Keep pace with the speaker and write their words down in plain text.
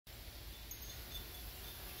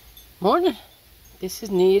Morning. This is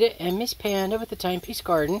Nita and Miss Panda with the Timepiece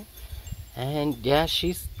Garden. And yeah,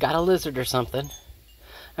 she's got a lizard or something.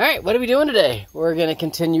 Alright, what are we doing today? We're going to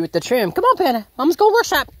continue with the trim. Come on, Panda. Mama's going to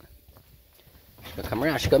workshop. She'll come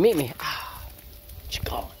around. She'll go meet me. She's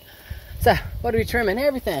going. So, what are we trimming?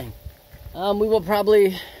 Everything. We will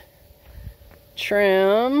probably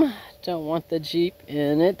trim. Don't want the Jeep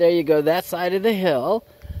in it. There you go. That side of the hill.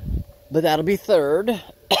 But that'll be third.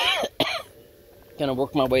 Gonna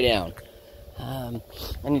work my way down. I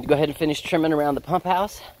need to go ahead and finish trimming around the pump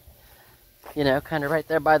house. You know, kind of right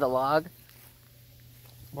there by the log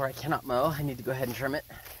where I cannot mow. I need to go ahead and trim it.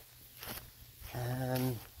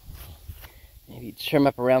 Maybe trim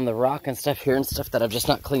up around the rock and stuff here and stuff that I've just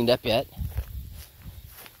not cleaned up yet.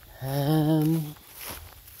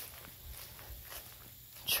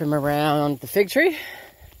 Trim around the fig tree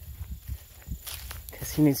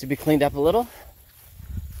because he needs to be cleaned up a little.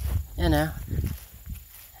 You know.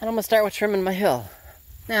 And I'm going to start with trimming my hill.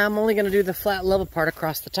 Now, I'm only going to do the flat level part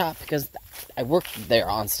across the top because I worked there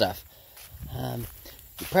on stuff. You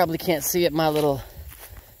probably can't see it, my little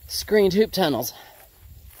screened hoop tunnels.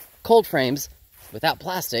 Cold frames, without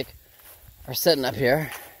plastic, are sitting up here.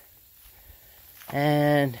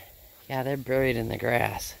 And, yeah, they're buried in the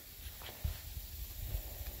grass.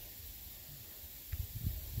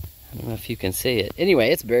 I don't know if you can see it. Anyway,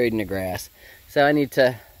 it's buried in the grass. So I need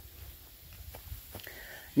to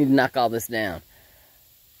knock all this down.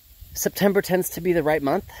 September tends to be the right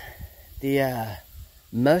month.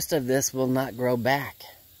 Most of this will not grow back.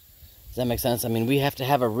 Does that make sense? I mean, we have to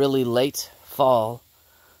have a really late fall,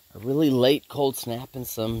 a really late cold snap, and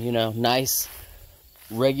some, you know, nice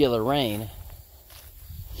regular rain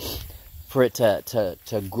for it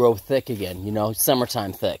to grow thick again, you know,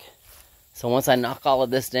 summertime thick. So once I knock all of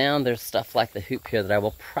this down, there's stuff like the hoop here that I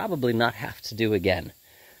will probably not have to do again.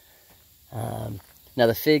 Now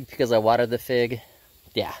the fig, because I watered the fig,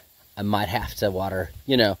 yeah, I might have to water,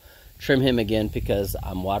 you know, trim him again because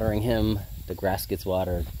I'm watering him, the grass gets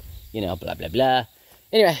watered, you know, blah, blah, blah.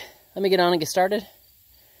 Anyway, let me get on and get started.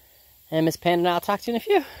 And Miss Panda and I'll talk to you in a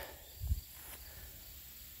few.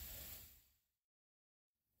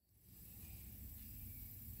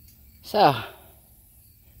 So,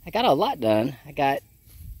 I got a lot done. I got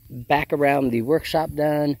back around the workshop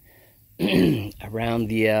done, around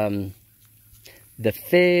the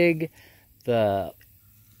fig, the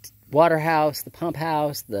water house, the pump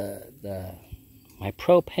house, my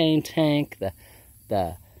propane tank,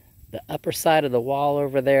 the upper side of the wall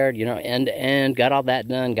over there, you know, end to end, got all that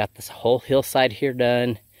done, got this whole hillside here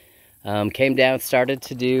done. Came down, started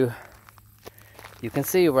to do, you can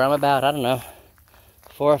see where I'm about, I don't know,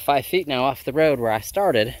 4 or 5 feet now off the road where I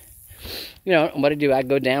started. You know, what I do, I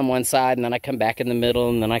go down one side and then I come back in the middle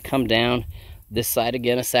and then I come down this side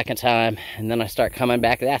again a second time, and then I start coming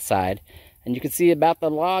back to that side. And you can see about the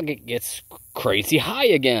log, it gets crazy high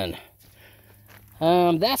again.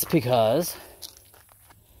 That's because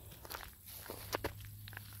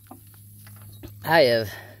I have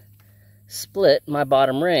split my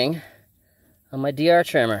bottom ring on my DR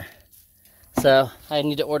trimmer. So I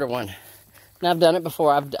need to order one. Now I've done it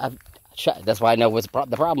before, I've tried. That's why I know what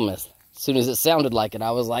the problem is. As soon as it sounded like it,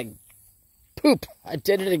 I was like, poop, I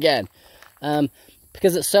did it again.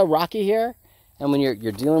 Because it's so rocky here, and when you're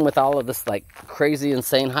dealing with all of this like crazy,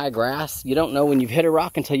 insane high grass, you don't know when you've hit a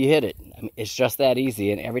rock until you hit it. I mean, it's just that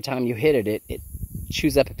easy, and every time you hit it, it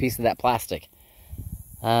chews up a piece of that plastic.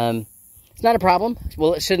 It's not a problem.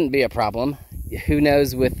 Well, it shouldn't be a problem. Who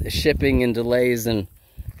knows, with shipping and delays and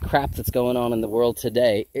crap that's going on in the world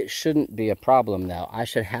today, it shouldn't be a problem now. I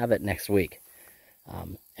should have it next week.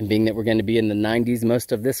 And being that we're going to be in the 90s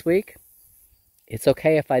most of this week, it's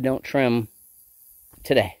okay if I don't trim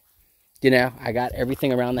today. You know, I got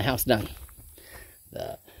everything around the house done.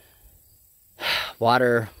 The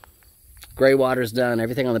water, gray water's done.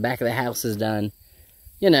 Everything on the back of the house is done.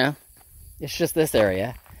 You know, it's just this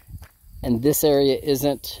area. And this area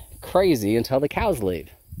isn't crazy until the cows leave.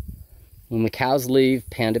 When the cows leave,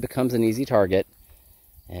 Panda becomes an easy target.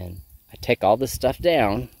 And I take all this stuff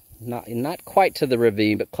down. Not quite to the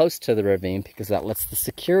ravine, but close to the ravine, because that lets the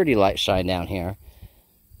security light shine down here.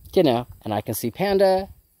 You know, and I can see Panda,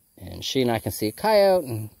 and she and I can see a coyote,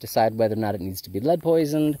 and decide whether or not it needs to be lead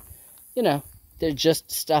poisoned. You know, there's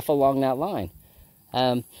just stuff along that line.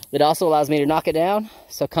 It also allows me to knock it down,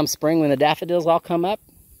 so come spring when the daffodils all come up,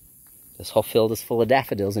 this whole field is full of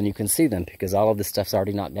daffodils, and you can see them, because all of this stuff's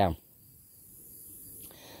already knocked down.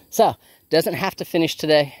 So, doesn't have to finish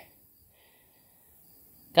today.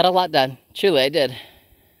 Got a lot done. Truly, I did.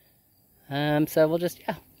 So we'll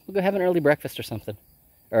go have an early breakfast or something.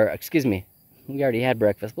 Or, excuse me, we already had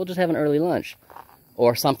breakfast. We'll just have an early lunch.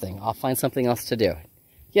 or something. I'll find something else to do.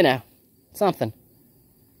 You know, something.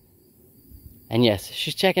 And yes,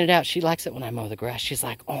 she's checking it out. She likes it when I mow the grass. She's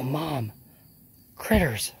like, oh, Mom,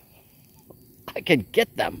 critters. I could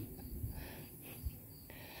get them.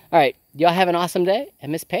 All right, y'all have an awesome day.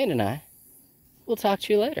 And Miss Payne and I will talk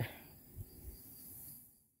to you later.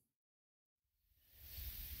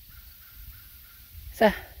 So,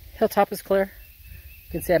 hilltop is clear.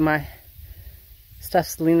 You can see my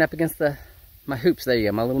stuff's leaning up against my hoops. There you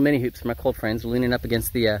go, my little mini hoops for my cold frames are leaning up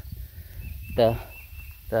against the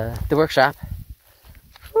workshop.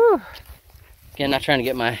 Whew. Again, not trying to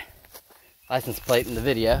get my license plate in the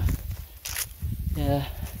video. Yeah,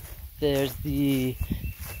 there's the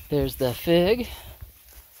fig,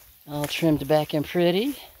 all trimmed back and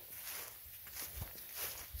pretty.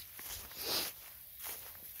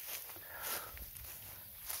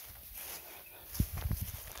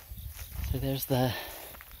 So there's the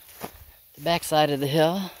back side of the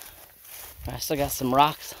hill. I still got some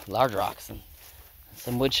rocks, large rocks, and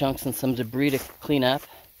some wood chunks and some debris to clean up.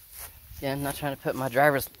 Again, I'm not trying to put my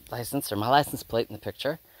driver's license or my license plate in the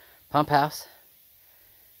picture. Pump house,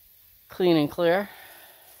 clean and clear.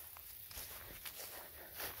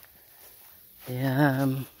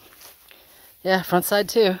 Yeah, front side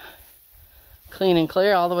too. Clean and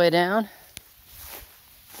clear all the way down.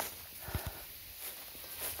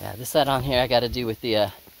 Yeah, this side on here I got to do with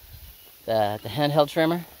the handheld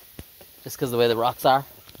trimmer, just because of the way the rocks are.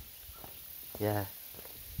 Yeah,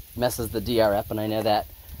 messes the DR up, and I know that.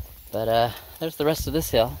 But there's the rest of this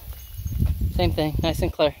hill. Same thing, nice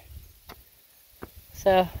and clear.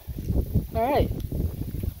 So, all right,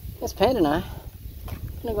 Miss Payne and I are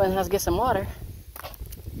gonna go in the house and get some water,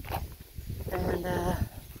 and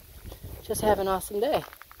just have an awesome day.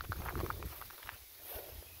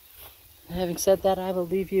 Having said that, I will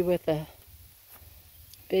leave you with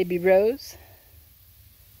baby Rose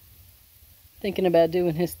thinking about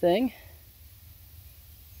doing his thing.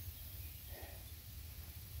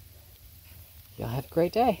 Y'all have a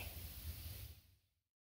great day.